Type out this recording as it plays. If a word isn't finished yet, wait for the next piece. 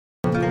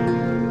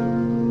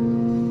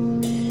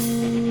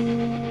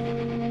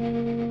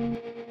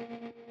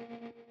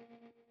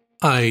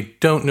I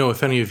don't know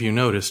if any of you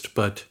noticed,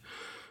 but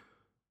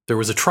there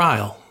was a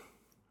trial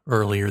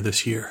earlier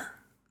this year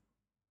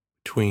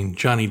between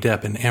Johnny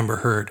Depp and Amber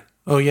Heard.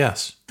 Oh,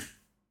 yes.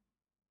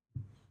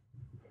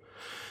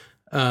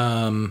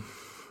 You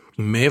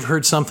may have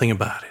heard something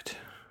about it.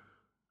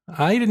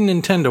 I didn't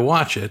intend to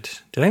watch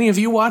it. Did any of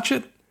you watch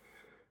it?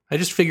 I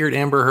just figured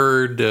Amber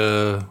Heard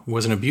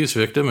was an abuse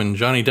victim and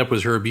Johnny Depp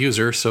was her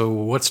abuser, so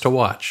what's to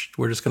watch?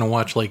 We're just going to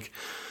watch like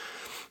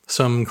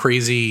some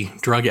crazy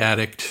drug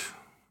addict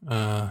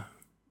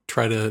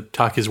try to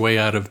talk his way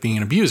out of being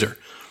an abuser.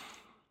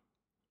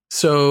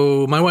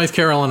 So my wife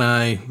Carol and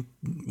I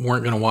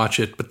weren't going to watch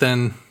it, but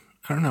then,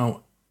 I don't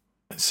know,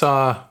 I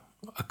saw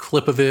a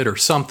clip of it or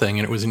something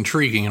and it was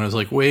intriguing and I was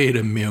like, wait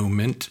a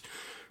moment,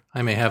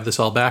 I may have this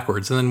all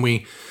backwards. And then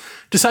we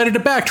decided to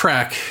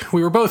backtrack.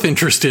 We were both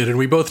interested and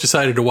we both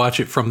decided to watch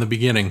it from the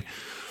beginning.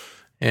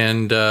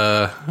 And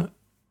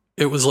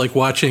it was like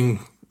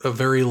watching a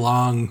very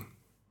long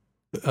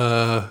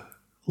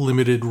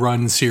limited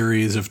run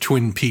series of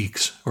Twin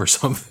Peaks or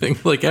something.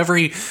 Like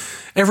every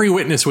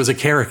witness was a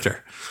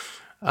character.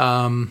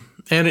 And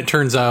it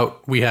turns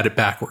out we had it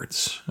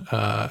backwards.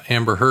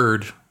 Amber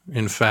Heard,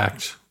 in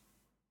fact,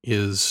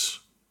 is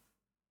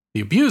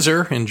the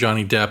abuser and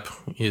Johnny Depp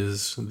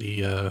is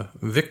the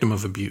victim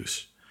of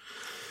abuse.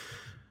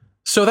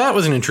 So that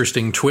was an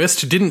interesting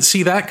twist. Didn't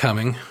see that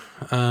coming.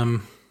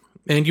 And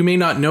you may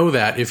not know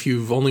that if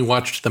you've only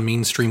watched the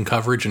mainstream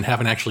coverage and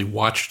haven't actually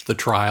watched the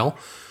trial.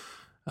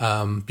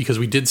 Because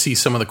we did see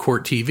some of the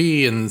court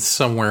TV and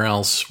somewhere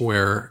else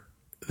where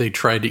they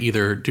tried to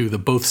either do the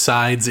both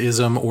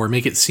sides-ism or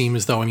make it seem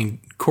as though,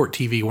 court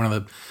TV, one of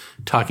the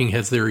talking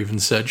heads there even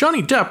said,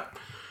 Johnny Depp,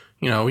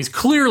 he's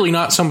clearly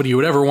not somebody you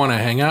would ever want to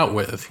hang out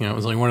with. It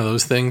was like one of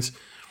those things.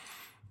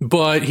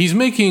 But he's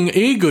making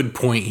a good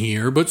point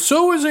here, but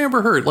so is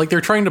Amber Heard. Like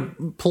they're trying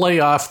to play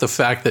off the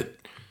fact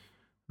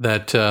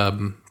that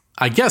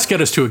I guess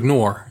get us to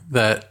ignore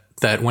that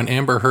when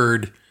Amber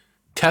Heard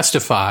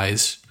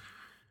testifies,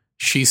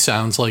 she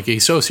sounds like a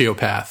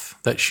sociopath,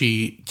 that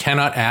she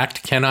cannot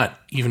act, cannot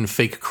even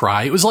fake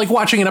cry. It was like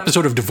watching an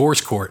episode of Divorce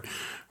Court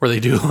where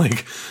they do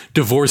like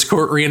divorce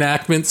court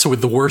reenactments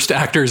with the worst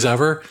actors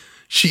ever.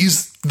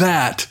 She's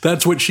that.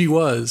 That's what she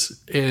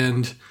was.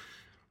 And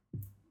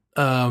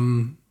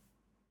also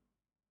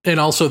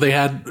they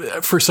had,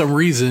 for some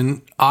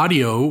reason,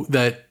 audio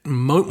that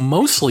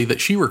mostly that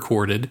she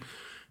recorded.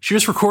 She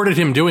just recorded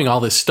him doing all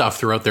this stuff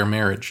throughout their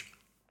marriage,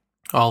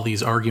 all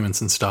these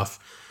arguments and stuff.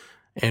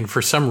 And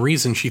for some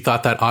reason, she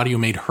thought that audio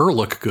made her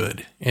look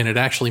good, and it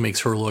actually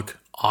makes her look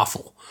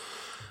awful.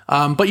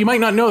 But you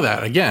might not know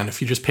that, again, if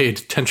you just paid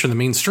attention to the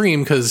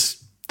mainstream,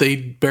 because they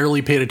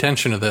barely paid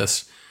attention to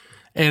this.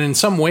 And in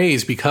some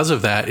ways, because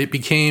of that, it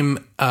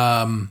became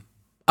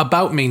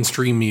about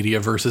mainstream media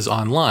versus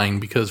online,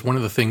 because one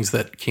of the things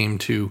that came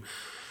to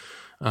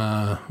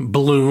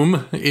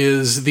bloom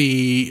is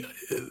the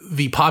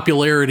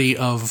popularity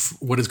of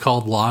what is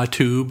called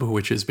LawTube,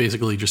 which is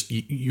basically just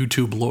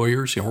YouTube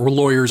lawyers, or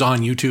lawyers on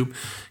YouTube,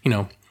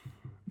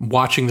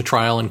 watching the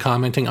trial and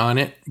commenting on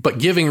it, but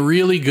giving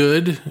really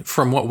good,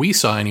 from what we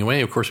saw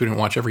anyway. Of course, we didn't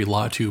watch every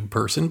LawTube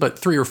person, but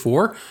 3 or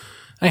 4,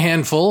 a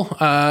handful,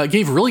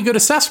 gave really good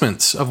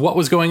assessments of what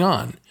was going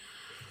on.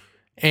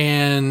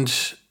 And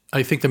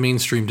I think the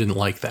mainstream didn't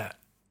like that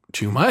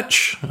too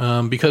much,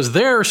 because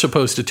they're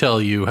supposed to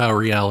tell you how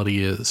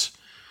reality is.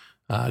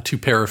 To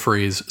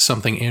paraphrase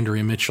something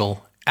Andrea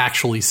Mitchell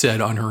actually said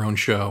on her own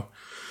show.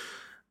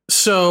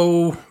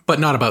 So, but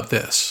not about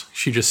this.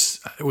 She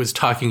just was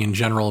talking in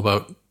general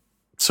about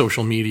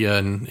social media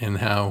and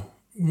how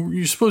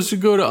you're supposed to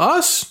go to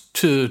us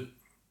to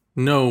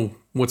know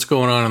what's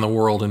going on in the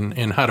world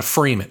and how to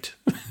frame it.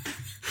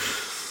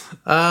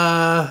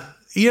 Not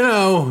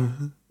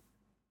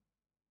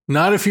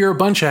if you're a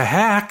bunch of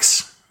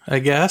hacks, I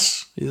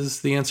guess,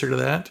 is the answer to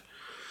that.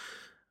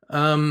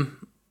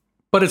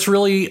 But it's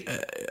really,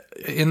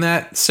 in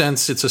that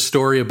sense, it's a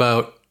story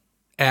about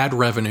ad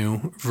revenue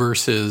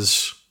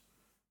versus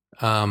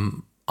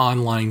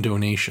online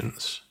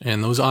donations.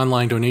 And those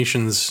online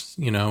donations,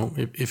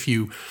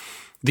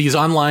 these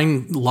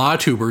online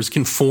LawTubers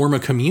can form a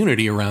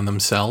community around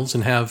themselves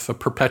and have a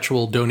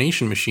perpetual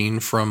donation machine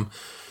from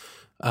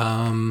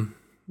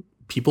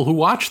people who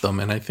watch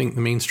them. And I think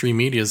the mainstream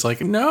media is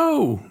like,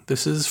 no,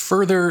 this is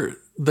further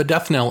the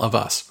death knell of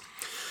us.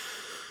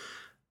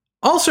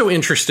 Also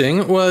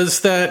interesting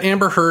was that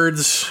Amber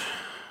Heard's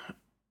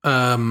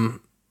 2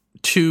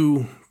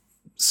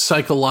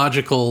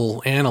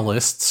 psychological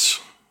analysts,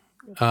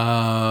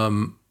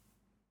 I'm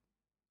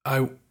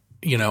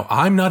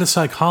not a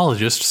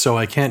psychologist, so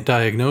I can't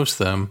diagnose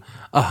them.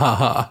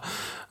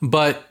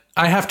 But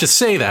I have to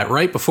say that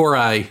right before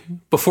I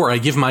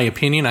give my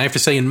opinion. I have to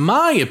say, in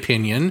my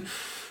opinion,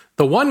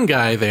 the one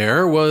guy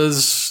there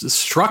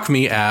struck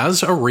me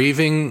as a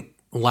raving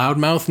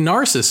loudmouth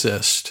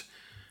narcissist.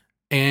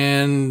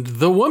 And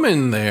the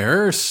woman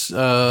there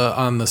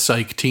on the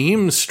psych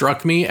team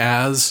struck me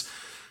as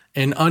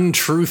an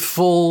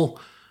untruthful,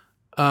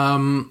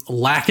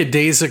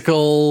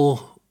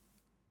 lackadaisical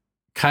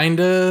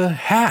kind of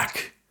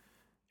hack.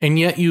 And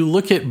yet you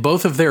look at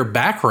both of their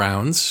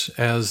backgrounds,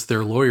 as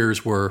their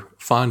lawyers were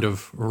fond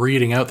of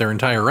reading out their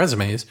entire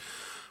resumes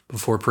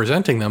before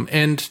presenting them,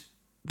 and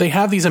they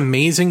have these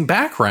amazing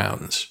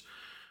backgrounds,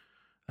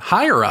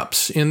 higher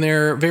ups in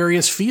their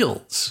various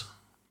fields.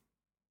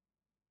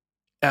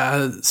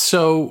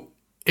 So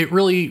it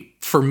really,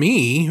 for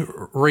me,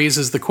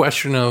 raises the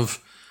question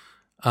of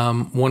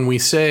when we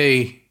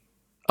say,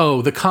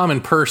 oh, the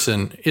common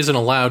person isn't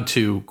allowed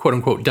to, quote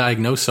unquote,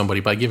 diagnose somebody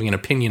by giving an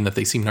opinion that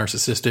they seem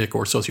narcissistic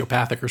or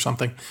sociopathic or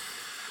something.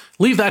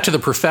 Leave that to the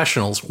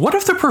professionals. What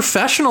if the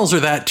professionals are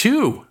that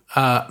too,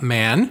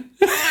 man?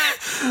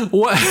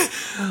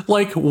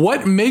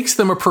 What makes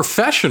them a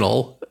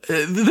professional?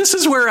 This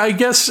is where I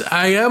guess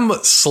I am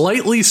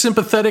slightly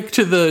sympathetic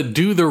to the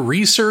do the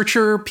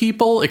researcher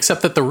people,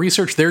 except that the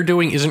research they're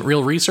doing isn't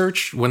real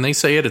research. When they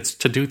say it, it's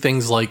to do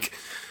things like,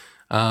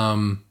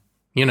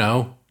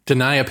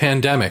 deny a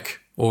pandemic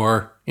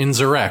or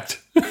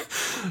insurrect.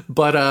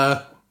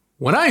 But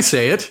when I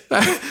say it,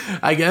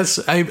 I guess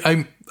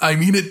I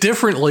mean it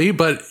differently,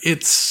 but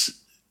it's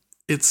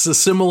a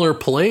similar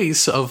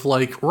place of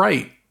like,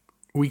 right,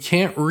 we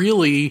can't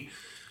really,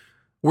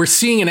 we're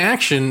seeing in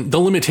action the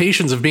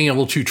limitations of being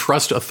able to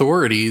trust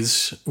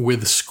authorities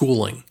with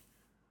schooling.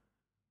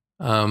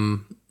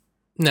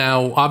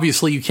 Now,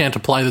 obviously, you can't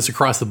apply this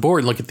across the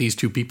board. Look at these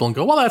two people and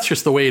go, well, that's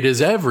just the way it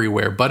is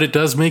everywhere. But it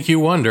does make you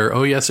wonder.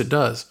 Oh, yes, it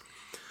does.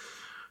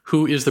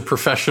 Who is the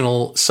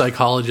professional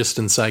psychologist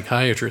and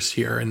psychiatrist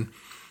here? And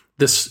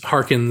this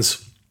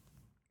harkens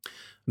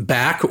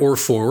back or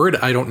forward.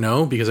 I don't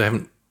know, because I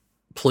haven't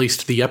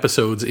placed the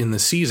episodes in the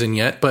season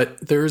yet. But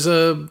there's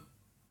an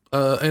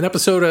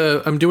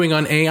episode I'm doing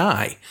on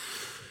AI,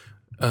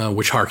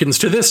 which harkens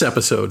to this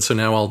episode. So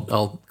now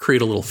I'll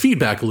create a little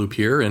feedback loop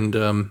here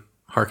and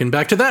harken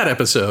back to that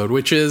episode,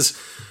 which is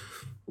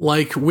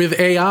like with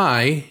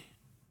AI,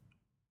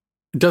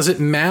 does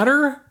it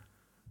matter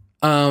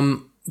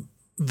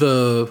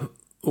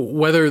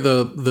whether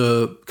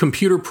the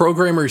computer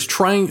programmer is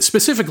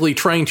specifically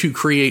trying to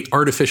create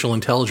artificial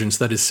intelligence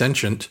that is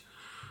sentient,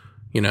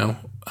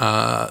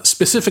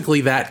 specifically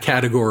that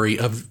category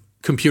of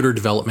computer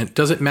development?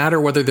 Does it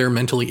matter whether they're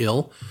mentally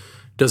ill?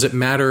 Does it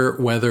matter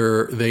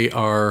whether they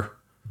are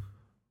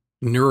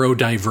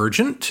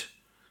neurodivergent?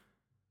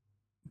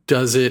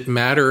 Does it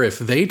matter if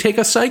they take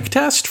a psych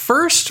test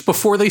first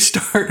before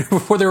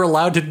they're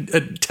allowed to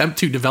attempt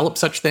to develop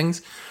such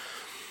things?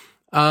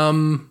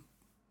 I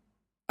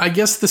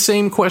guess the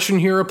same question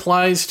here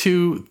applies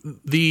to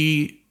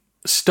the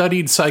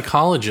studied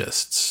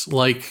psychologists.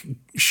 Like,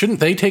 shouldn't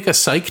they take a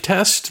psych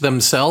test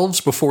themselves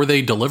before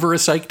they deliver a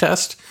psych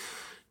test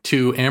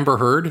to Amber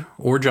Heard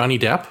or Johnny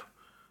Depp?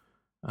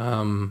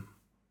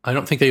 I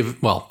don't think they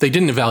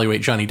didn't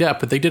evaluate Johnny Depp,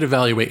 but they did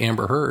evaluate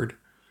Amber Heard.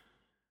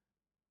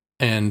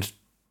 And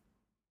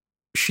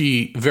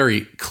she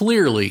very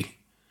clearly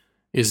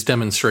is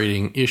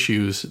demonstrating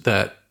issues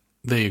that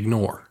they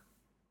ignore.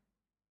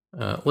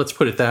 Let's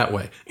put it that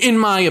way. In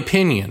my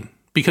opinion.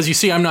 Because you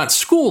see, I'm not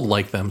schooled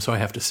like them, so I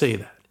have to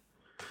say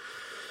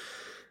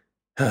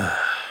that.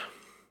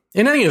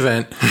 In any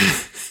event,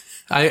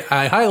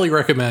 I highly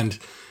recommend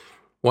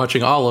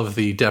watching all of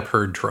the Depp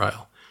Heard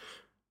trial.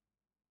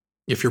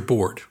 If you're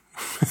bored.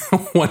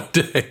 One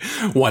day.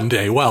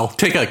 Well,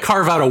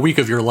 carve out a week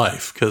of your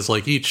life, because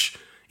like each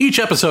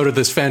episode of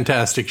this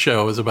fantastic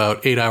show is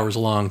about 8 hours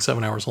long,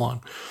 7 hours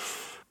long.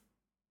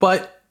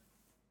 But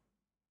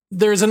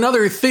there's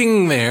another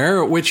thing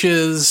there, which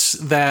is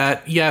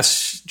that,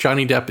 yes,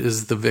 Johnny Depp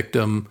is the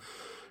victim.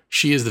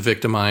 She is the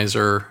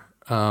victimizer.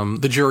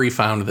 The jury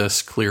found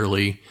this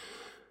clearly.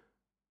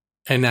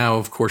 And now,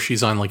 of course,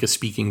 she's on like a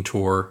speaking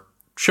tour,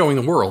 showing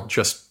the world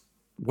just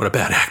what a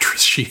bad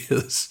actress she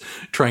is,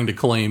 trying to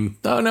claim,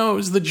 oh, no, it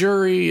was the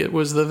jury, it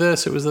was the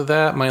this, it was the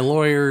that, my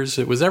lawyers,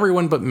 it was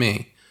everyone but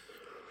me.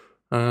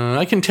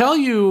 I can tell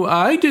you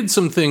I did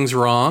some things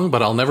wrong,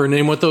 but I'll never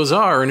name what those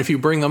are, and if you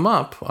bring them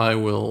up, I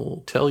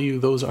will tell you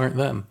those aren't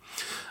them.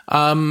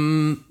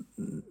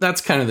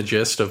 That's kind of the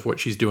gist of what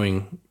she's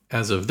doing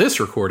as of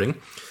this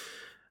recording.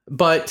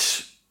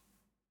 But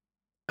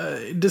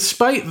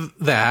despite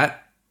that,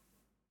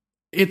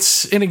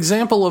 it's an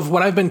example of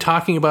what I've been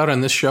talking about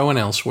on this show and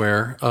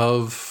elsewhere,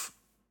 of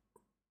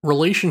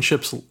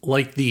relationships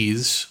like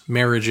these,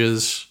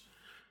 marriages,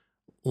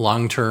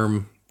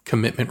 long-term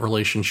commitment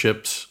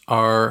relationships,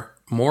 are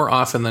more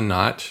often than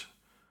not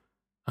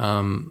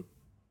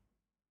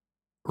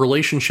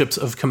relationships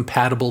of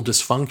compatible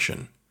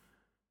dysfunction.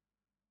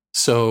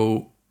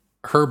 So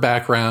her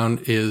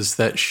background is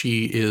that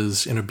she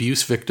is an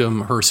abuse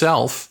victim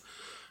herself,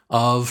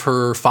 of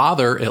her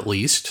father at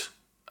least,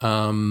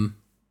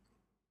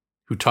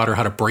 who taught her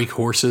how to break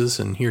horses,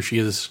 and here she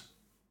is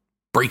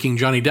breaking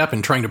Johnny Depp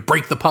and trying to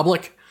break the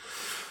public.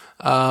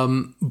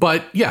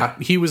 But yeah,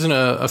 he was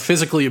a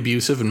physically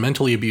abusive and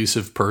mentally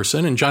abusive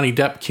person, and Johnny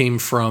Depp came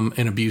from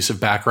an abusive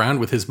background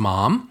with his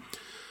mom.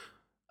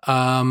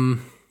 I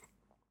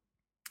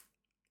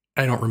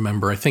don't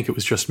remember. I think it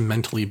was just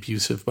mentally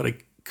abusive, but I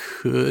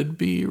could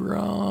be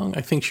wrong.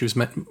 I think she was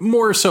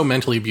more so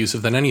mentally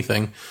abusive than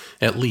anything,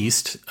 at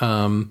least.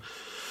 And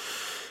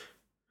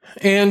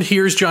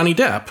here's Johnny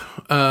Depp.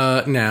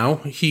 Now,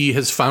 he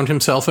has found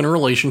himself in a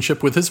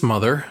relationship with his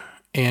mother,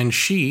 and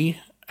she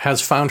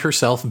has found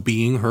herself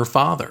being her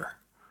father.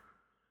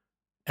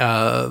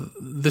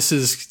 This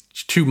is,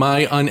 to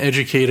my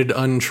uneducated,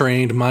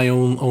 untrained,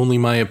 only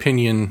my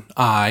opinion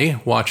eye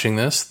watching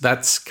this,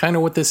 that's kind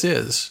of what this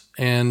is.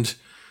 And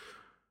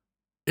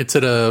it's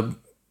at a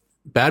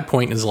bad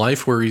point in his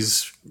life where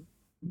he's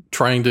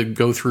trying to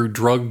go through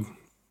drug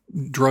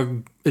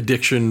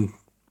addiction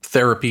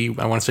therapy.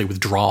 I want to say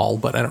withdrawal,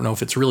 but I don't know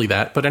if it's really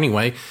that. But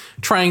anyway,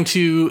 trying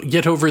to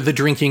get over the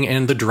drinking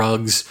and the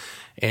drugs,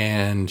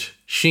 and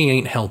she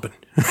ain't helping.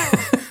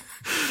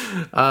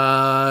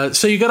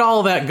 So you got all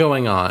of that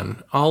going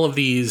on, all of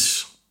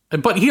these,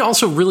 but he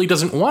also really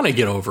doesn't want to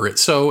get over it.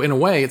 So in a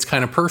way, it's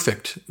kind of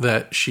perfect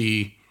that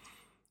she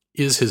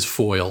is his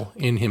foil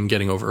in him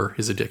getting over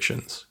his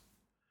addictions.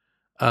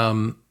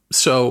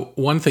 So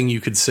one thing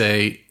you could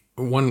say,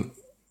 one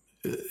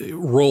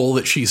role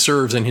that she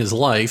serves in his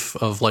life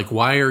of like,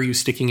 why are you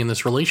sticking in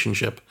this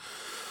relationship?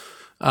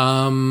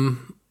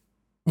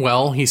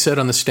 Well, he said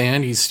on the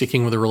stand, he's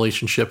sticking with a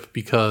relationship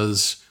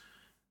because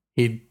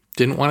he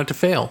didn't want it to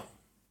fail.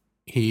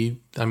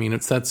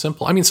 It's that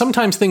simple. I mean,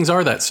 sometimes things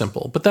are that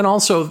simple, but then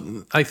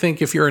also I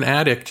think if you're an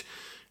addict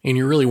and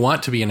you really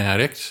want to be an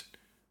addict,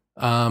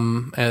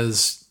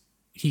 as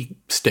he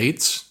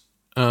states,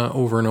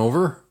 over and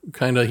over,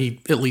 he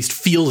at least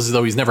feels as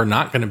though he's never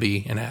not going to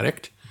be an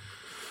addict.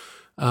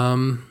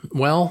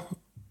 Well,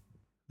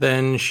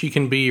 then she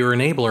can be your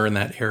enabler in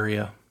that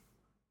area.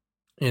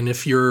 And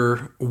if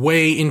you're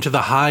way into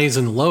the highs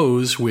and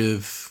lows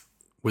with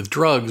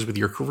drugs, with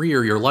your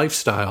career, your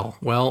lifestyle,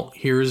 well,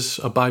 here's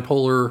a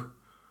bipolar,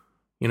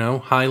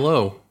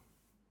 high-low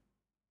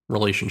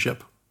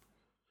relationship.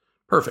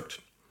 Perfect.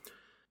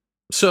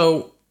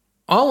 So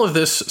all of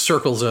this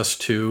circles us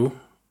to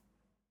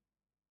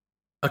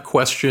a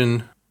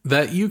question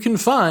that you can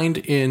find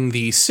in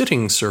the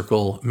Sitting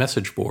Circle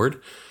message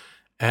board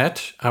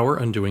at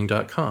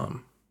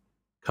ourundoing.com.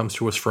 Comes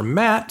to us from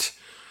Matt,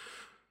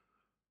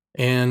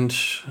 and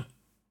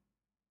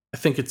I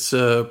think it's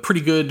a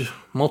pretty good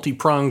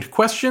multi-pronged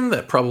question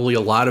that probably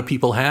a lot of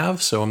people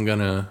have, so I'm going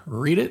to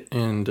read it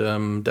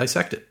and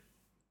dissect it.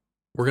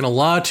 We're going to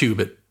law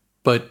tube it,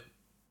 but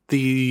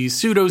the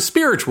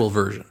pseudo-spiritual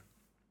version.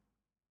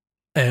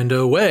 And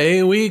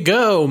away we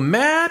go.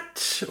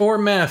 Matt or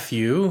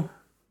Matthew,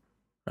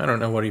 I don't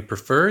know what he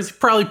prefers. He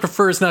probably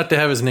prefers not to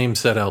have his name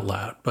said out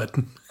loud, but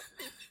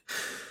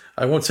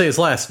I won't say his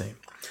last name.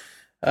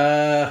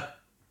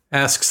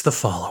 Asks the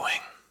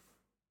following.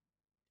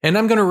 And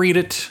I'm going to read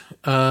it,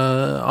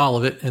 all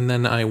of it, and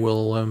then I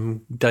will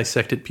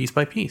dissect it piece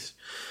by piece.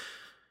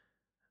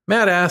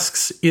 Matt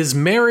asks, is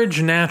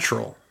marriage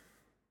natural?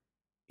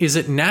 Is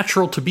it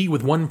natural to be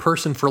with one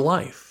person for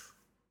life?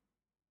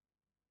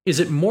 Is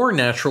it more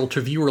natural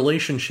to view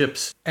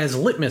relationships as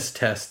litmus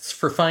tests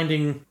for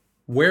finding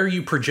where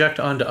you project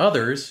onto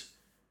others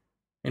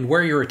and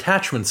where your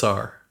attachments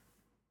are?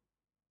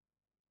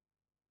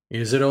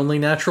 Is it only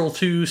natural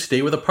to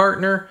stay with a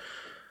partner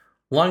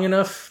long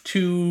enough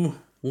to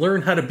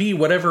learn how to be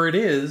whatever it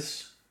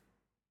is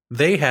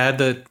they had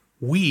that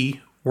we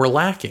were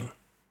lacking?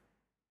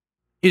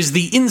 Is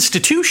the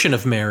institution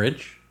of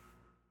marriage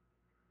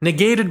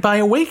negated by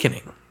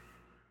awakening?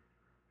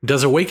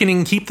 Does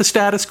awakening keep the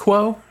status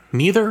quo?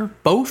 Neither?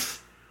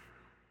 Both?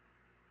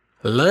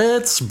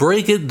 Let's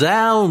break it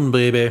down,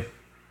 baby.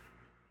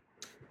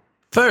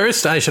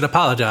 First, I should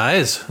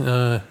apologize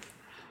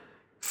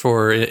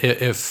for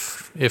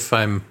if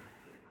I'm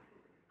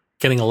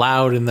getting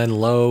loud and then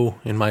low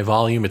in my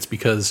volume. It's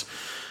because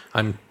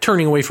I'm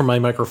turning away from my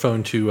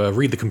microphone to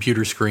read the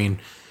computer screen,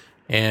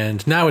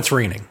 and now it's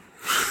raining.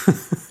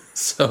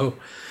 So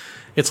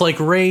it's like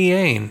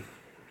rain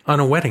on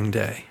a wedding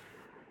day.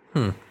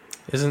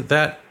 Isn't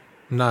that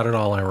not at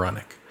all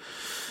ironic?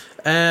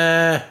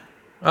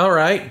 All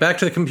right, back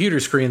to the computer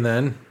screen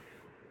then.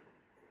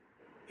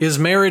 Is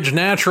marriage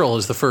natural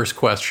is the first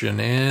question,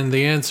 and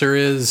the answer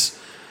is,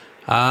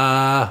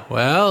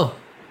 well,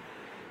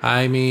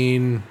 I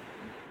mean,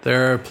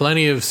 there are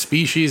plenty of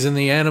species in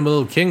the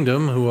animal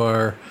kingdom who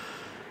are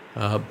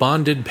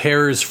bonded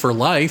pairs for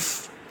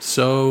life,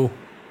 so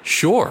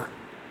sure.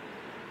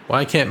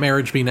 Why can't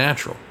marriage be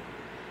natural?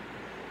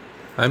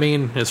 I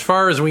mean, as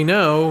far as we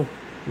know,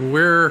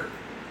 we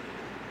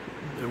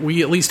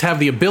at least have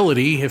the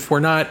ability, if we're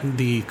not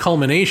the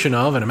culmination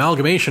of, an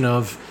amalgamation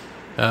of,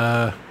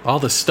 all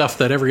the stuff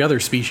that every other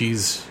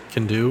species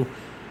can do,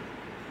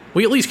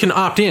 we at least can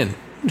opt in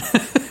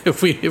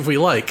if we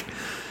like.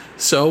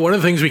 So one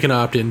of the things we can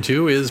opt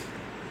into is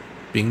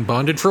being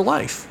bonded for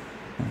life.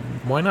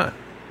 Why not?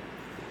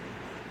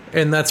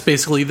 And that's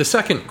basically the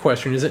second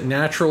question. Is it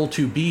natural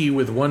to be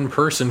with one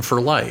person for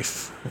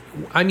life?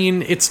 I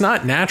mean, it's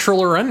not natural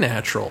or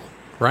unnatural,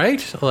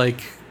 right?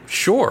 Like,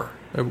 sure.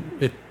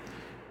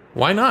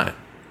 Why not?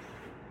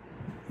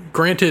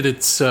 Granted,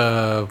 it's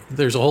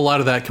there's a whole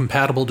lot of that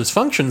compatible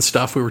dysfunction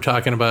stuff we were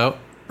talking about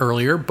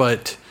earlier,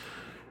 but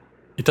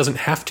it doesn't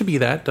have to be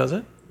that, does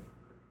it?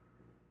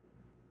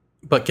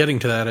 But getting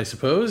to that, I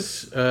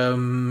suppose,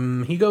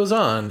 he goes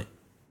on.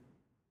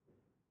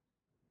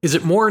 Is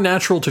it more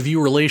natural to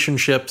view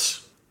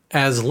relationships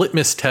as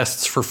litmus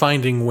tests for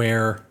finding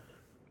where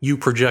you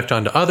project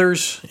onto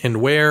others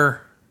and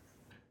where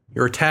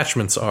your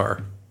attachments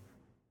are?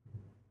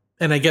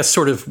 And I guess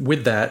sort of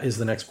with that is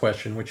the next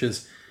question, which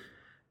is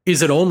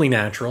it only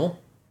natural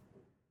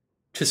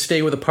to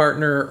stay with a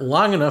partner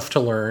long enough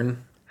to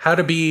learn how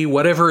to be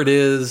whatever it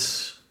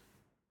is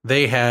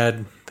they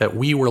had that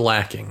we were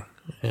lacking?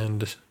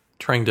 And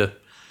trying to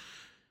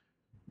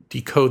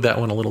decode that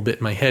one a little bit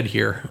in my head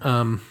here.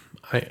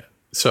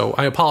 So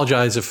I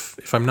apologize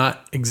if I'm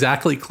not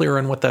exactly clear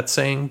on what that's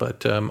saying,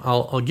 but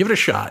I'll give it a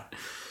shot.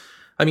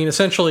 I mean,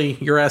 essentially,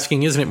 you're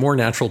asking, isn't it more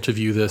natural to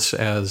view this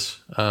as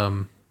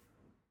a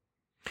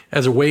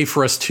way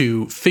for us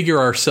to figure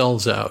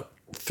ourselves out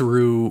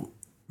through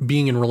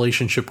being in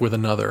relationship with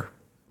another,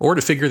 or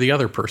to figure the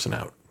other person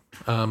out,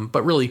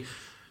 but really,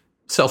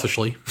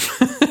 selfishly,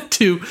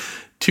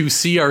 to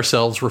see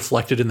ourselves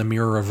reflected in the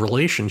mirror of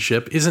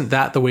relationship? Isn't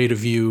that the way to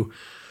view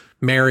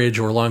marriage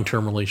or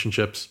long-term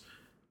relationships?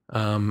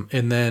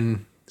 And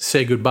then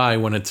say goodbye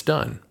when it's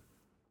done.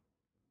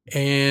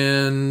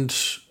 And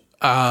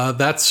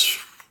that's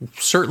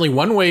certainly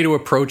one way to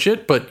approach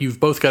it, but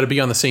you've both got to be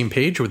on the same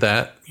page with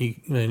that,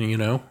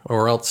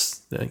 or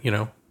else,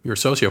 you're a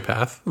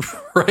sociopath,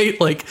 right?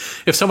 Like,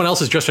 if someone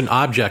else is just an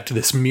object,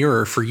 this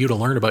mirror for you to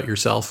learn about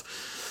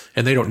yourself,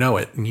 and they don't know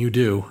it, and you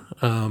do,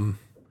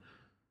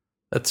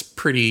 that's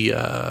pretty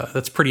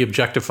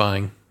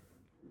objectifying.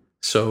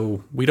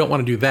 So we don't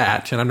want to do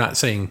that. And I'm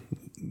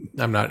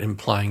not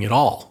implying at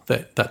all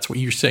that that's what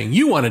you're saying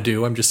you want to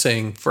do. I'm just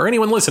saying, for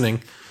anyone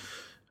listening,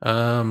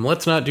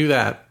 let's not do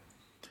that.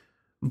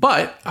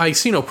 But I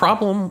see no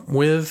problem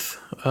with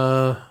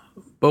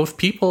both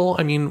people.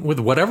 I mean, with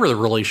whatever the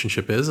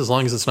relationship is, as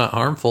long as it's not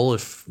harmful.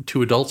 If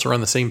two adults are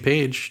on the same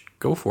page,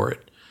 go for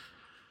it.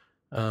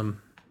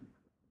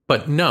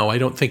 But no, I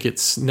don't think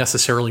it's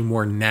necessarily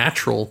more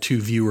natural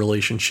to view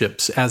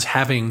relationships as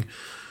having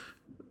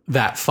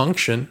that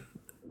function.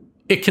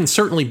 It can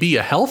certainly be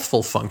a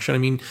healthful function. I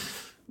mean,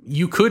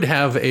 you could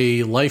have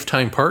a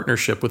lifetime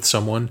partnership with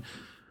someone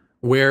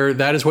where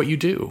that is what you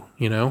do,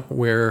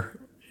 where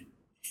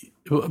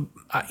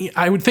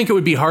I would think it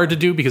would be hard to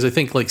do, because I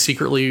think, like,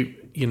 secretly,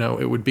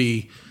 it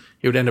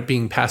would end up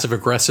being passive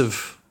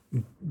aggressive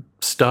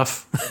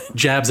stuff,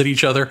 jabs at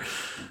each other,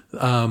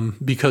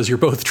 because you're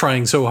both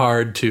trying so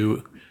hard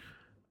to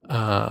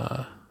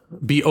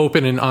be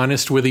open and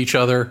honest with each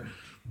other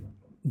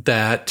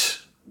that,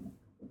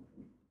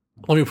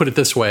 let me put it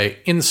this way,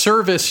 in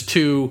service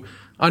to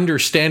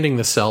understanding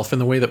the self in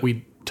the way that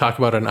we talk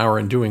about in Our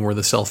Undoing, where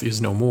the self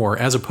is no more,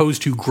 as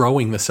opposed to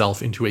growing the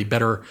self into a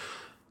better,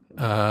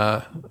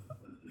 quote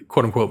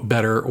unquote,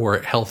 better or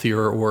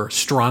healthier or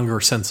stronger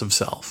sense of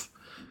self.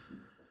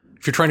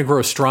 If you're trying to grow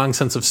a strong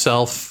sense of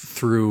self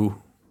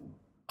through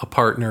a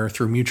partner,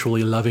 through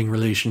mutually loving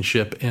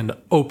relationship and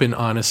open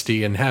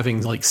honesty and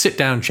having, like, sit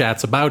down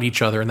chats about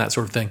each other and that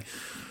sort of thing,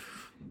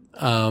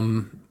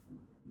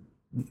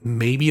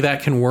 maybe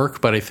that can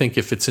work. But I think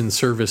if it's in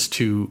service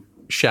to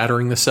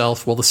shattering the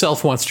self, well, the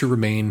self wants to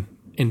remain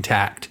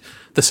intact.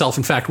 The self,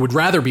 in fact, would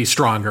rather be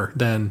stronger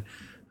than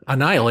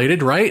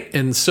annihilated, right?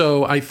 And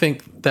so I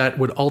think that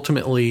would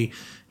ultimately,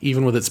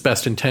 even with its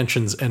best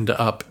intentions, end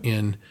up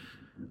in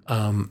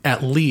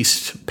at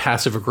least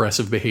passive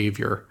aggressive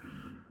behavior,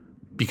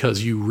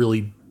 because you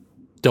really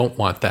don't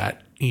want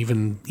that.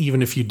 Even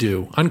if you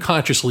do,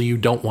 unconsciously, you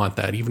don't want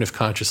that, even if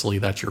consciously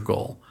that's your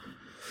goal.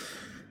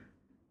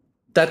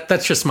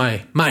 That's just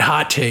my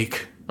hot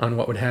take on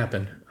what would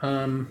happen.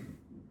 And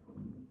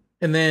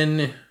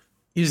then,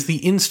 is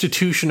the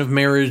institution of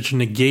marriage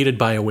negated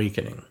by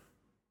awakening?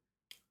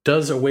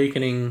 Does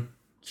awakening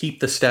keep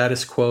the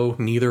status quo?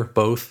 Neither,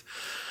 both.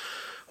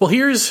 Well,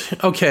 here's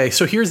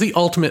the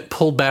ultimate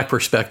pulled back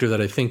perspective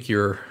that I think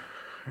you're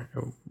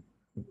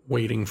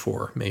waiting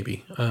for,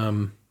 maybe.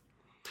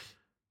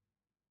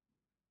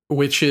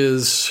 Which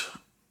is,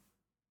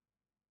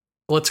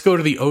 let's go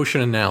to the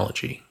ocean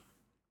analogy.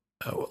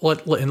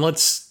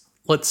 Let's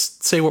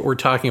say what we're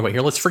talking about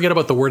here. Let's forget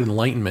about the word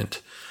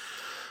enlightenment.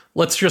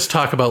 Let's just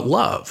talk about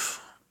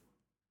love.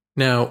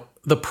 Now,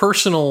 the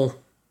personal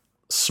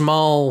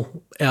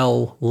small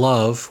L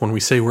love, when we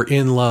say we're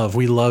in love,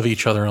 we love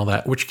each other and all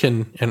that, which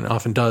can and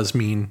often does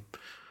mean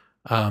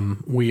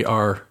we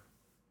are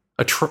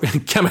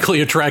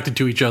chemically attracted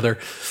to each other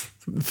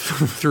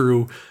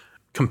through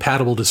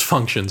compatible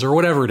dysfunctions or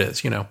whatever it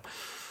is,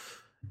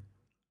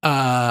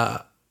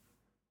 that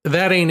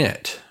ain't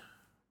it.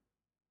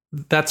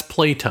 That's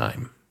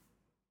playtime.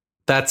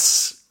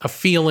 That's a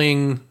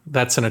feeling,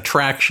 that's an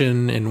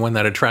attraction, and when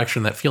that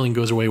attraction, that feeling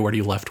goes away, what are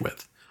you left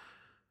with?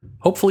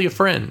 Hopefully a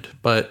friend,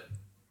 but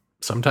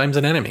sometimes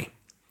an enemy.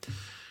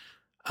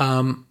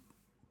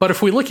 But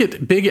if we look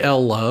at big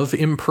L love,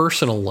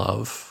 impersonal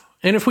love,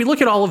 and if we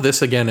look at all of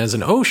this again as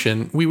an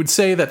ocean, we would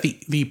say that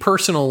the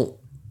personal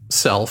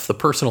self, the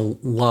personal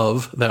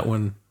love that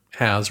one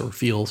has or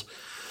feels,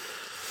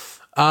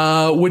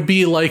 would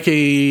be like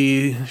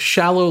a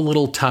shallow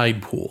little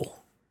tide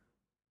pool.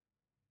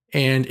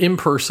 And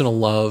impersonal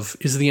love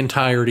is the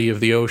entirety of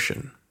the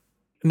ocean.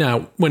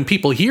 Now, when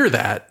people hear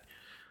that,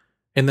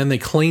 and then they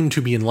claim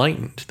to be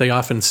enlightened, they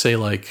often say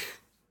like,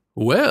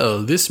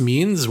 well, this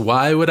means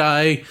why would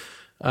I,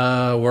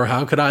 or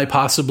how could I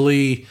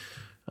possibly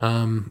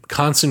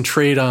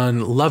concentrate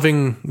on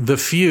loving the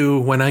few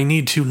when I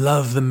need to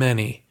love the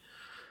many?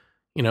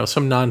 You know,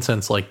 some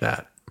nonsense like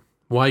that.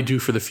 Why do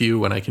for the few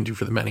when I can do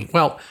for the many?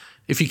 Well,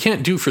 if you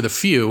can't do for the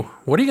few,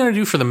 what are you going to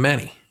do for the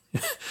many?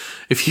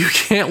 If you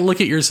can't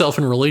look at yourself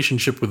in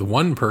relationship with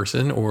one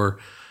person or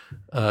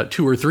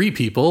 2 or 3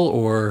 people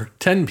or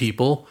 10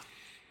 people,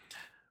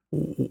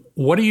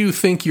 what do you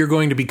think you're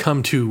going to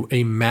become to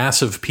a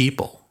mass of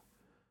people?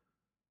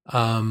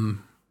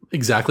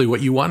 Exactly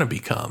what you want to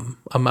become.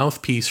 A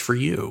mouthpiece for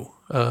you.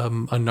 A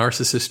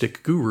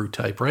narcissistic guru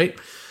type, right?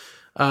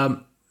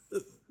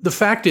 The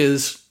fact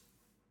is,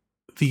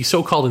 the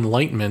so-called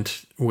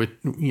enlightenment with,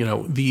 you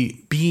know, the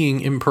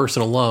being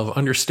impersonal love,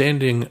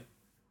 understanding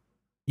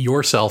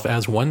yourself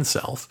as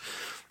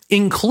oneself,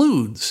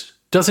 includes,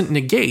 doesn't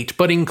negate,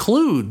 but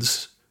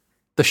includes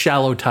the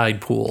shallow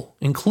tide pool,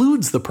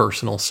 includes the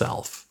personal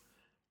self.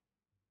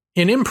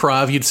 In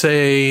improv, you'd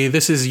say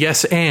this is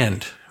yes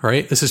and,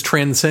 right? This is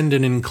transcend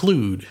and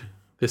include.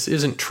 This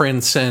isn't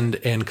transcend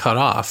and cut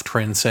off,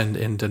 transcend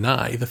and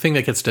deny. The thing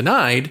that gets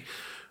denied,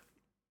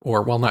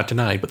 or, well, not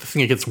denied, but the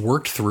thing that gets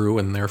worked through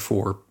and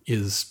therefore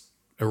is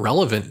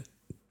irrelevant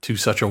to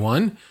such a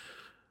one,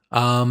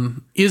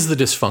 is the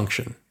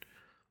dysfunction.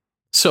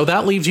 So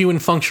that leaves you in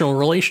functional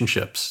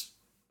relationships.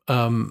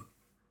 And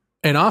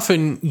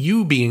often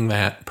you being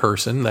that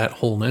person, that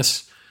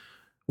wholeness,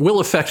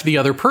 will affect the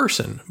other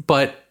person.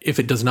 But if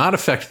it does not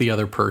affect the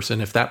other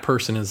person, if that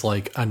person is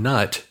like a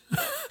nut,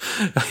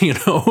 you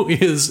know,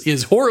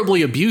 is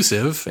horribly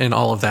abusive and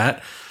all of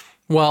that,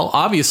 well,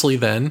 obviously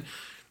then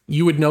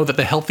you would know that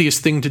the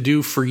healthiest thing to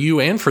do for you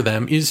and for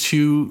them is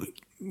to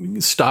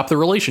stop the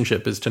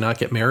relationship, is to not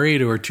get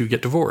married or to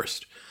get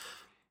divorced.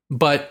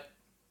 But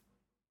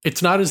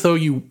it's not as though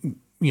you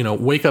know,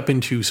 wake up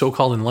into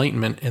so-called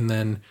enlightenment and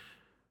then,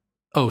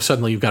 oh,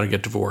 suddenly you've got to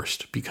get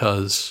divorced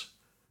because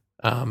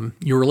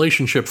your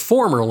relationship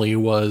formerly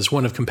was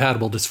one of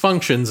compatible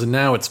dysfunctions and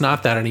now it's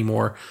not that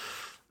anymore.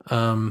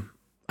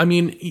 I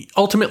mean,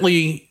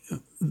 ultimately,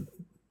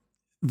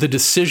 the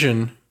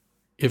decision,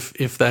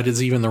 if that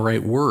is even the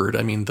right word,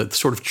 I mean, the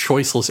sort of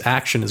choiceless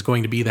action is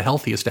going to be the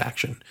healthiest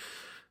action.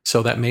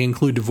 So that may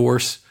include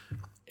divorce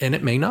and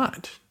it may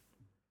not.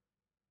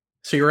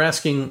 So you're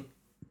asking,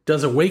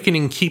 does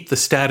awakening keep the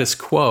status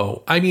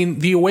quo? I mean,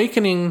 the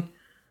awakening,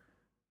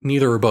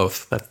 neither or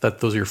both.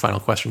 Those are your final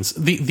questions.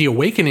 The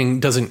awakening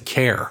doesn't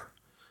care.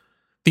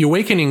 The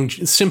awakening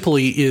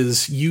simply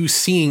is you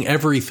seeing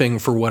everything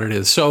for what it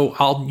is. So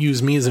I'll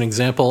use me as an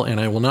example,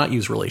 and I will not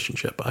use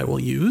relationship. I will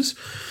use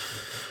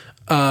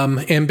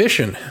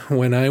ambition.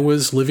 When I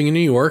was living in New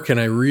York and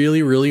I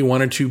really, really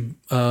wanted to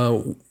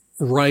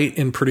write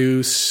and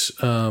produce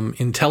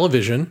in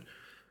television,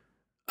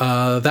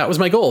 that was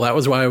my goal. That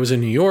was why I was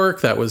in New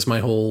York. That was my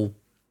whole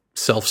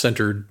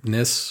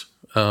self-centeredness.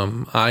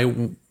 My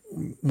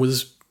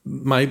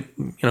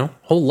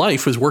whole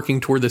life was working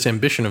toward this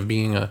ambition of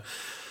being a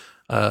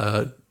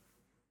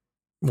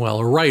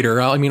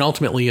writer. I mean,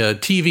 ultimately a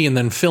TV and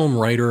then film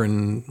writer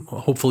and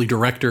hopefully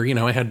director. You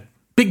know, I had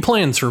big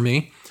plans for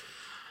me.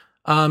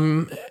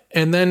 And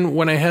then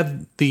when I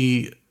had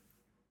the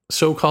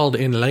so-called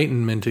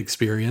enlightenment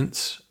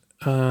experience,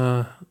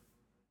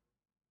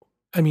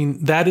 I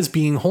mean, that is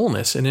being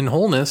wholeness. And in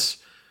wholeness,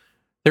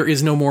 there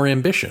is no more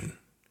ambition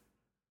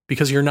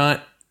because you're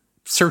not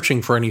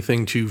searching for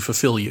anything to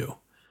fulfill you.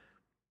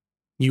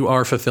 You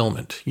are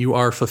fulfillment. You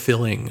are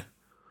fulfilling.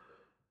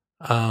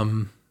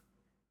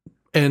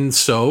 And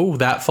so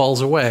that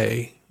falls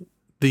away.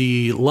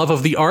 The love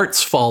of the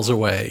arts falls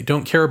away.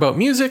 Don't care about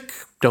music.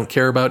 Don't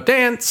care about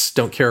dance.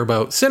 Don't care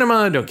about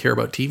cinema. Don't care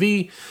about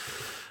TV.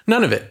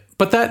 None of it.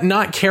 But that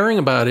not caring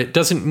about it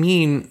doesn't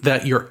mean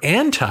that you're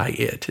anti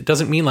it. It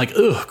doesn't mean like,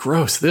 ugh,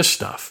 gross, this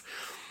stuff.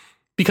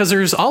 Because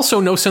there's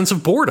also no sense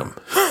of boredom.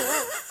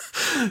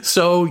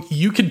 So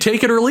you can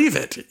take it or leave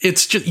it.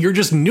 It's just, you're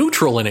just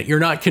neutral in it. You're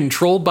not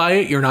controlled by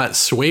it. You're not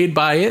swayed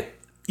by it.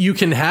 You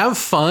can have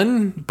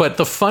fun, but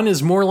the fun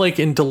is more like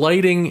in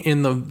delighting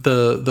in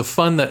the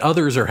fun that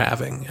others are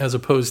having, as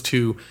opposed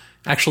to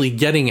actually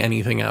getting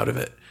anything out of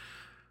it.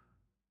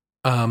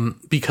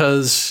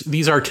 Because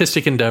these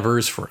artistic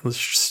endeavors, let's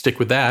stick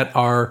with that,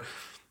 are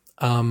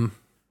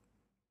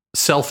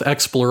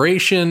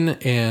self-exploration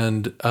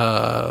and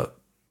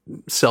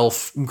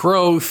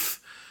self-growth,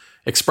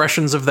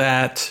 expressions of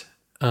that,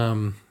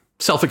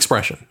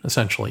 self-expression,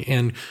 essentially,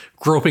 and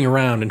groping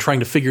around and trying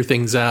to figure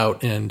things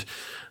out, and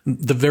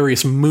the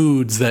various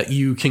moods that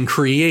you can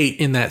create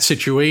in that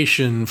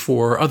situation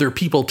for other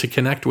people to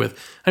connect with.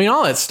 I mean,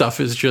 all that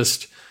stuff is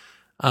just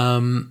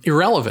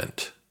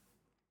irrelevant.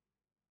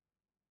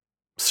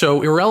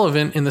 So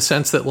irrelevant in the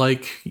sense that,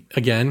 like,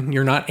 again,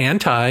 you're not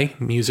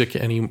anti-music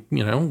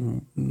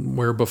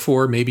where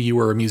before maybe you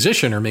were a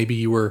musician, or maybe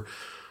you were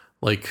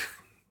like,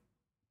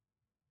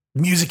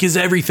 music is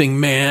everything,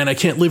 man. I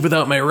can't live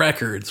without my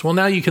records. Well,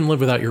 now you can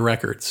live without your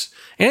records,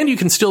 and you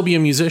can still be a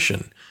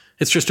musician.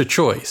 It's just a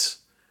choice.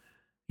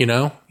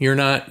 You're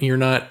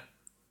not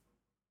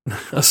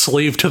a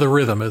slave to the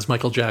rhythm, as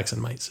Michael Jackson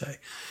might say.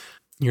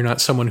 You're not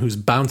someone who's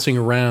bouncing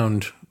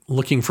around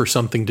looking for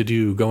something to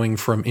do, going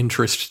from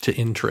interest to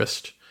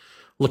interest,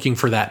 looking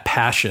for that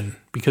passion,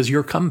 because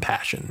you're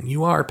compassion.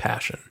 You are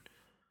passion.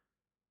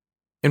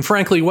 And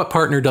frankly, what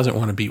partner doesn't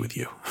want to be with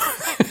you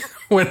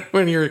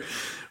when you're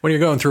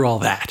going through all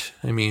that?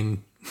 I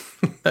mean,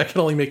 that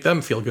can only make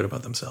them feel good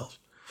about themselves.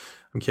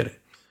 I'm kidding.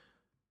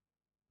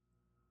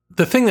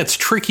 The thing that's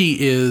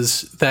tricky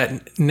is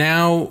that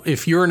now,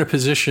 if you're in a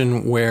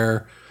position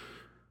where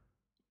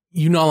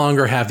you no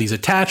longer have these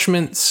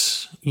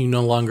attachments, you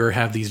no longer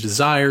have these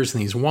desires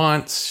and these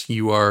wants,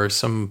 you are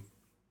some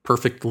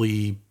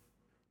perfectly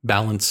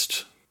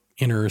balanced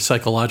inner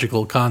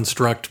psychological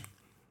construct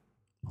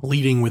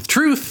leading with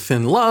truth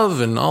and love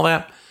and all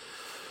that,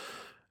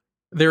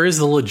 there is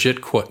the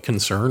legit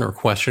concern or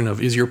question of,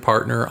 is your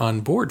partner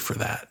on board for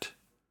that?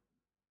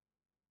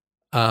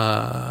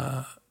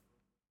 I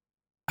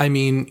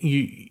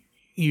mean,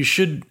 you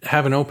should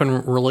have an open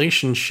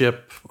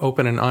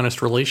and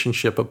honest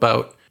relationship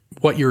about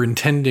what you're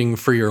intending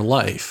for your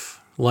life.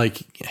 Like,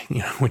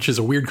 which is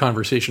a weird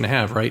conversation to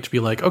have, right? To be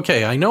like,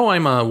 okay, I know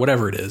I'm a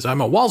whatever it is.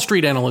 I'm a Wall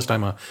Street analyst.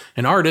 I'm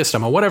an artist.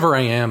 I'm a whatever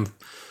I am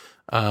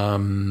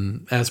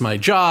as my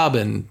job,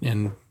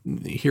 and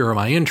here are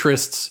my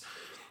interests.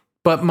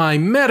 But my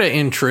meta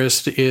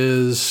interest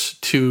is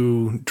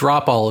to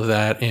drop all of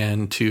that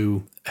and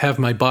to have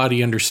my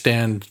body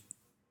understand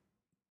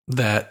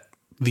that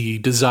the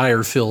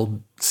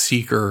desire-filled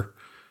seeker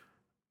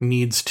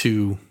needs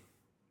to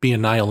be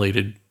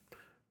annihilated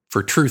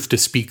for truth to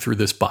speak through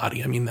this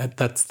body. I mean,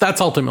 that's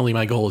ultimately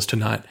my goal, is to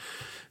not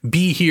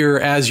be here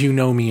as you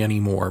know me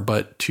anymore,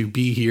 but to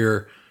be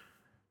here,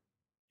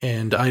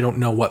 and I don't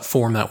know what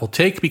form that will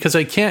take, because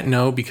I can't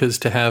know, because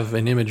to have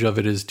an image of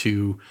it is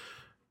to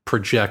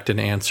project an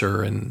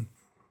answer, and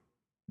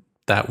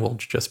that will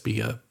just be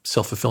a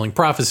self-fulfilling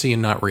prophecy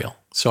and not real.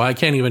 So I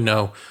can't even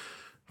know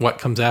what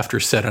comes after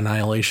said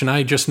annihilation.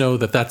 I just know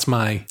that that's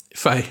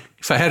if I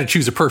had to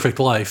choose a perfect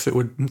life, it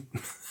would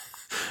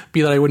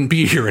be that I wouldn't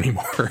be here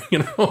anymore.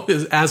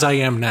 As I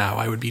am now,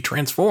 I would be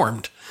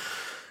transformed.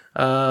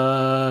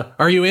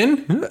 Are you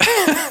in?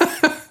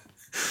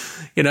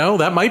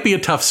 That might be a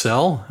tough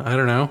sell. I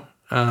don't know.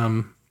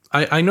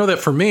 I know that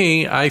for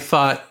me, I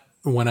thought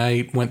when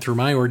I went through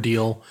my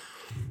ordeal,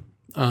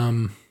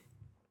 when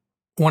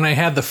I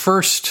had the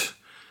first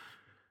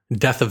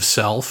death of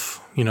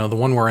self, the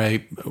one where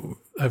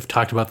I've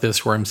talked about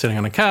this, where I'm sitting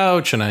on a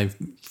couch and I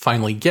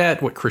finally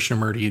get what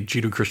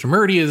Jiddu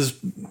Krishnamurti is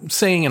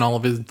saying in all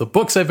of the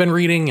books I've been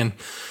reading. And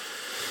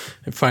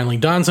it finally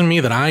dawns on me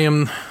that I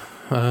am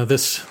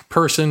this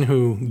person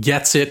who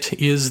gets it,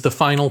 is the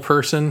final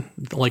person.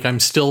 Like, I'm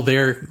still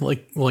there.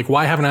 Like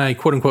why haven't I,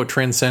 quote unquote,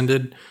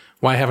 transcended?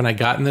 Why haven't I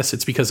gotten this?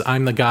 It's because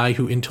I'm the guy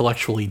who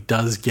intellectually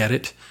does get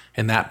it,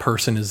 and that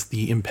person is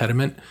the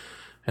impediment.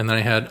 And then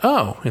I had,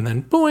 and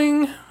then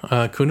boing,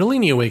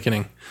 Kundalini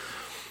awakening.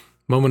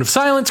 Moment of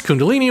silence,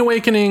 Kundalini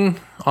awakening,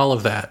 all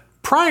of that.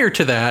 Prior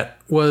to that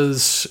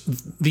was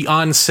the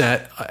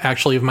onset,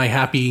 actually, of my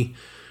happy,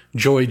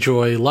 joy,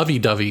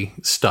 lovey-dovey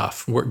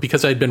stuff,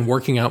 because I'd been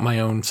working out my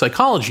own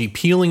psychology,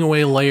 peeling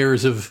away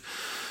layers of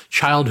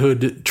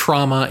childhood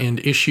trauma and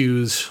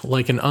issues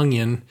like an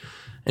onion,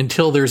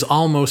 until there's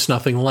almost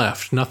nothing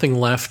left. Nothing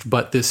left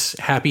but this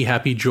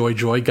happy,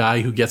 joy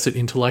guy who gets it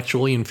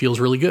intellectually and feels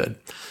really good.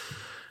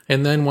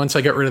 And then once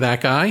I got rid of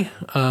that guy,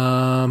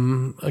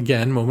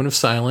 again, moment of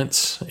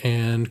silence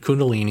and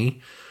Kundalini.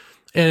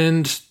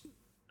 And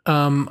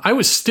I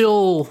was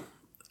still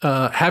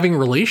having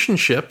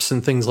relationships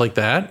and things like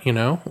that,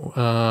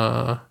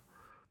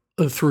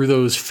 through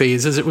those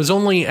phases. It was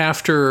only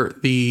after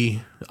the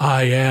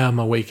I am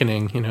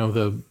awakening,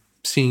 the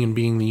seeing and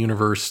being the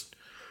universe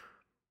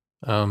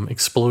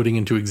exploding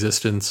into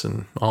existence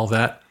and all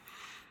that,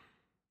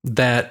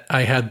 that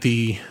I had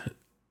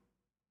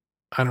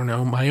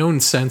my own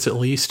sense, at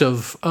least,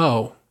 of,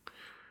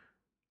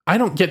 I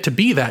don't get to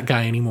be that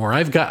guy anymore.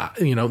 I've got,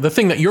 the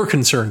thing that you're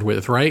concerned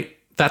with, right?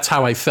 That's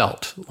how I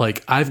felt.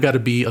 Like, I've got to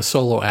be a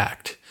solo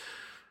act.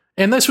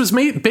 And this was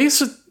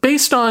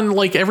based on,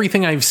 like,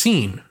 everything I've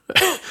seen,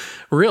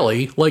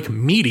 really, like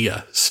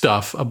media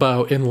stuff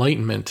about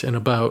enlightenment and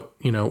about,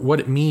 what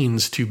it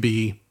means to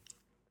be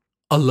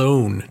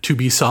alone, to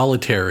be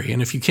solitary.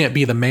 And if you can't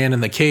be the man in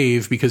the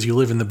cave because you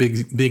live in the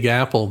big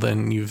apple,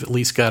 then you've at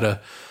least got to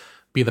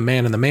be the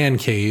man in the man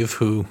cave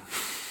who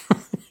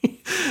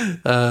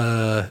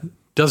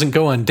doesn't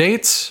go on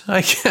dates,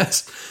 I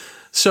guess.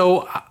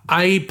 So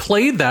I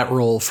played that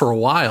role for a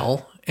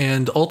while,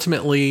 and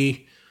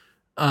ultimately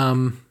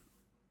that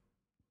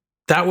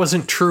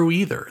wasn't true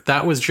either.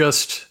 That was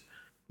just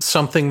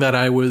something that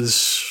I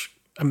was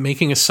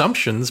making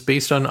assumptions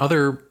based on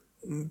other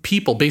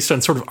people based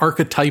on sort of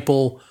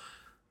archetypal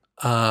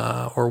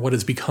or what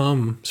has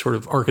become sort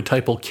of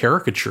archetypal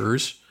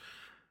caricatures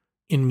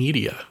in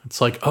media. It's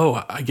like,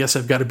 oh, I guess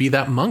I've got to be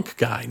that monk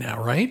guy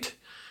now, right?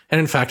 And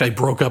in fact, I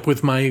broke up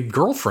with my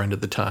girlfriend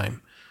at the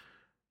time.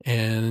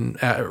 And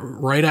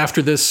right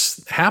after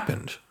this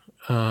happened,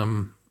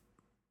 because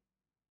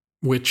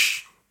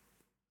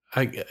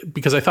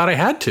I thought I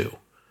had to.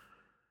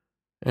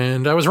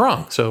 And I was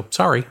wrong. So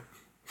sorry.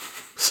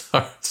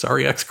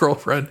 Sorry,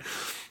 ex-girlfriend.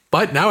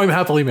 But now I'm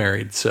happily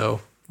married.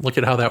 So look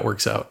at how that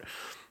works out.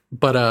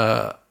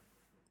 But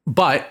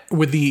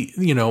with the,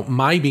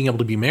 my being able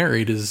to be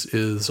married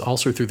is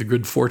also through the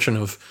good fortune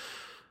of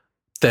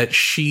that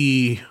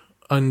she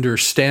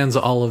understands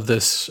all of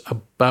this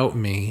about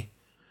me.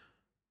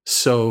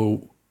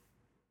 So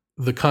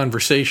the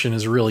conversation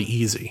is really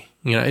easy.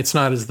 It's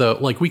not as though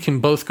like we can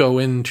both go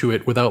into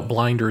it without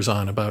blinders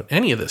on about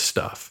any of this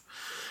stuff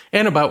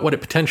and about what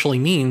it potentially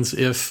means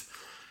if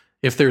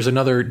there's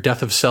another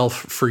death of self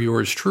for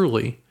yours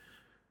truly.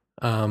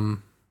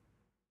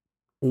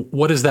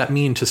 What does that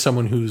mean to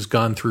someone who's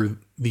gone through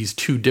these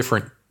two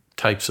different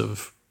types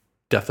of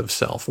death of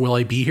self? Will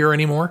I be here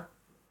anymore?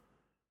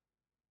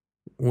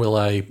 Will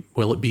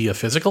it be a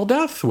physical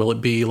death? Will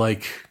it be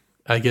like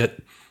I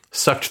get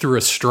sucked through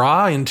a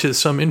straw into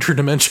some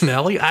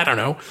interdimensionality? I don't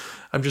know.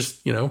 I'm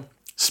just,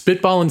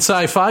 spitballing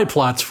sci-fi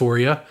plots for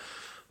you,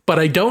 but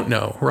I don't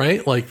know,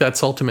 right? Like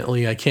that's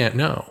ultimately, I can't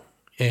know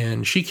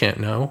and she can't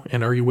know.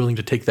 And are you willing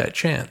to take that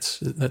chance?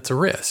 That's a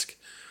risk,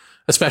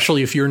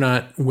 especially if you're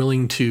not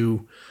willing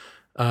to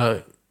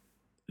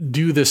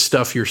do this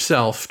stuff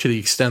yourself to the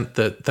extent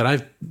that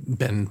I've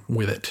been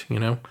with it,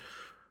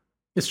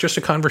 It's just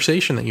a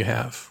conversation that you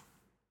have.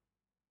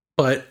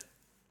 But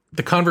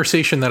the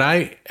conversation that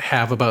I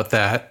have about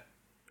that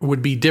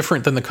would be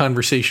different than the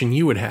conversation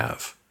you would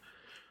have.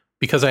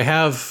 Because I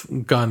have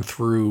gone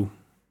through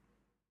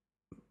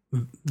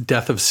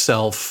death of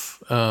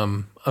self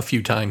a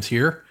few times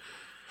here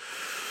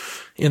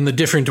in the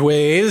different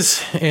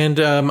ways. And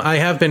I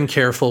have been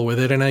careful with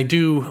it. And I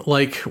do,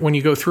 like, when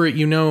you go through it,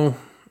 you know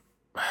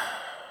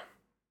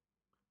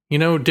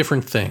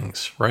different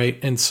things, right?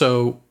 And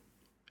so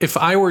if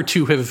I were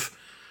to have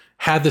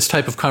had this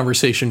type of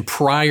conversation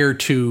prior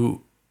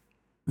to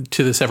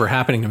this ever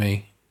happening to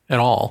me at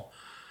all,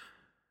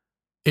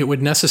 it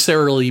would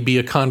necessarily be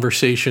a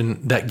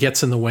conversation that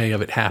gets in the way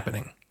of it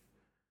happening.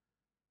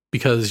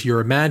 Because you're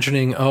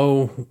imagining,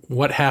 oh,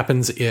 what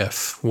happens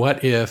if?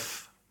 What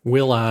if?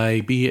 Will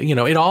I be?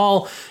 It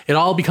all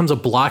becomes a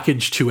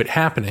blockage to it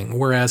happening.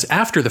 Whereas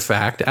after the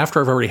fact, after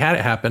I've already had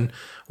it happen,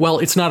 well,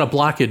 it's not a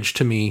blockage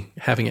to me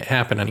having it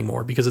happen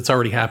anymore because it's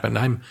already happened.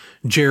 I'm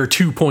Jer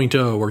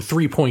 2.0 or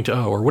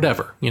 3.0 or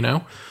whatever,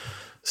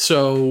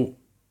 So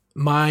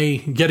my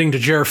getting to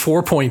Jer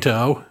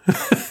 4.0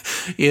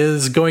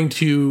 is going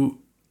to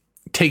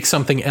take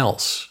something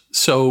else.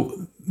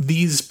 So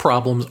these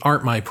problems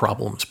aren't my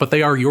problems, but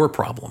they are your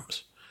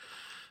problems.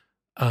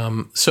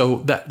 So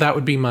that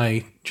would be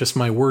my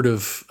word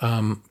of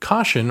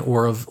caution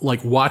or of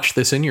like, watch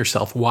this in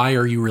yourself. Why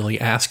are you really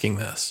asking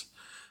this?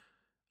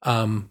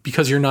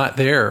 Because you're not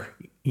there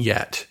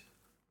yet.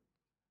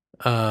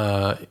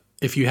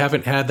 If you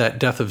haven't had that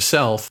death of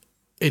self,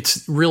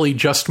 it's really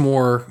just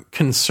more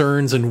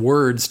concerns and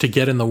words to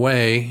get in the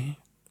way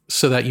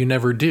so that you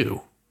never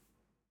do.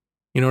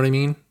 You know what I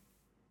mean?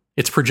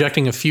 It's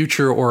projecting a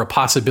future or a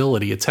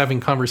possibility. It's having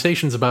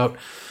conversations about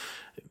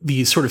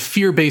these sort of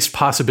fear-based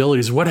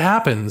possibilities. What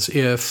happens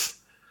if,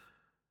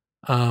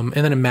 and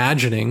then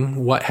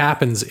imagining what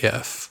happens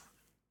if,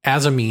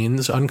 as a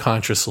means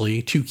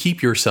unconsciously to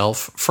keep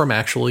yourself from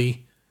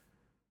actually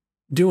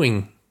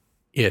doing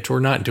it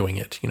or not doing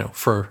it,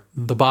 for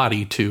the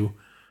body to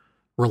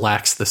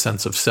relax the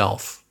sense of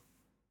self.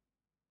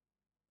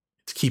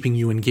 It's keeping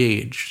you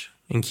engaged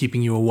and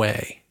keeping you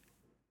away,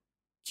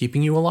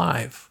 keeping you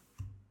alive.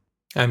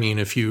 I mean,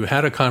 if you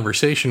had a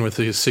conversation with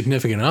a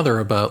significant other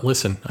about,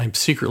 listen, I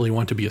secretly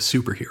want to be a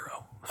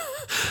superhero.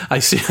 I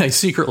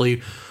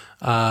secretly,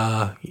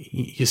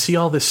 you see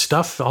all this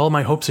stuff, all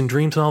my hopes and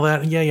dreams and all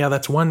that. Yeah,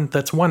 that's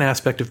one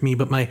aspect of me.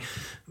 But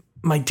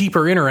my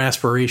deeper inner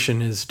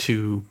aspiration is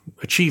to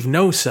achieve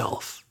no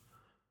self.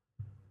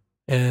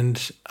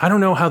 And I don't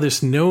know how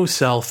this no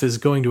self is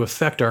going to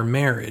affect our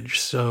marriage.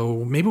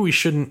 So maybe we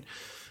shouldn't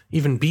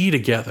even be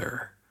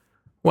together.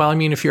 Well, I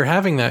mean, if you're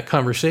having that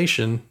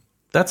conversation,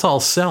 that's all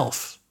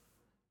self.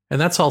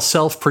 And that's all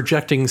self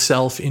projecting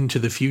self into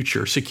the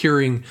future,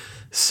 securing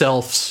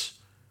self's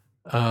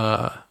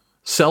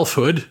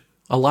selfhood,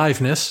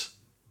 aliveness,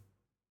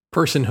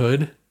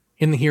 personhood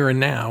in the here and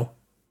now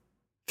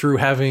through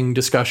having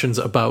discussions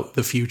about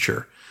the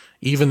future,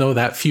 even though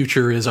that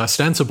future is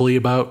ostensibly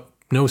about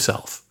no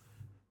self.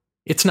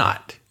 It's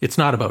not. It's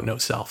not about no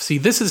self. See,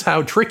 this is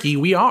how tricky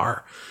we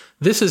are.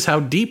 This is how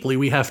deeply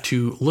we have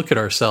to look at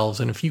ourselves.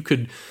 And if you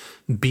could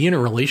be in a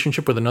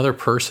relationship with another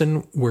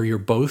person where you're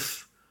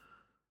both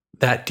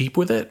that deep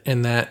with it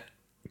and that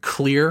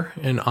clear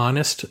and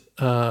honest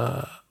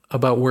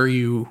about where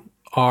you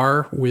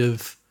are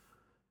with,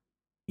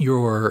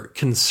 your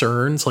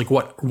concerns, like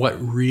what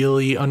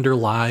really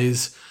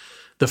underlies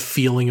the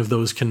feeling of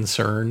those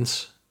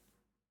concerns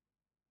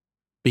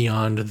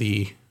beyond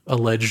the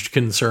alleged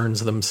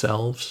concerns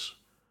themselves,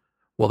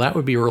 well, that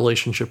would be a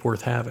relationship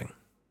worth having.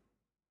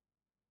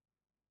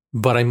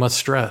 But I must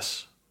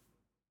stress,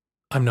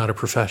 I'm not a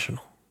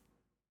professional.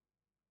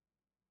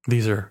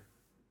 These are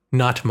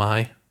not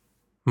my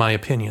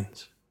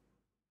opinions.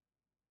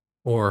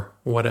 Or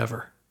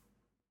whatever.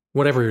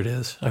 Whatever it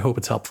is, I hope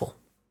it's helpful.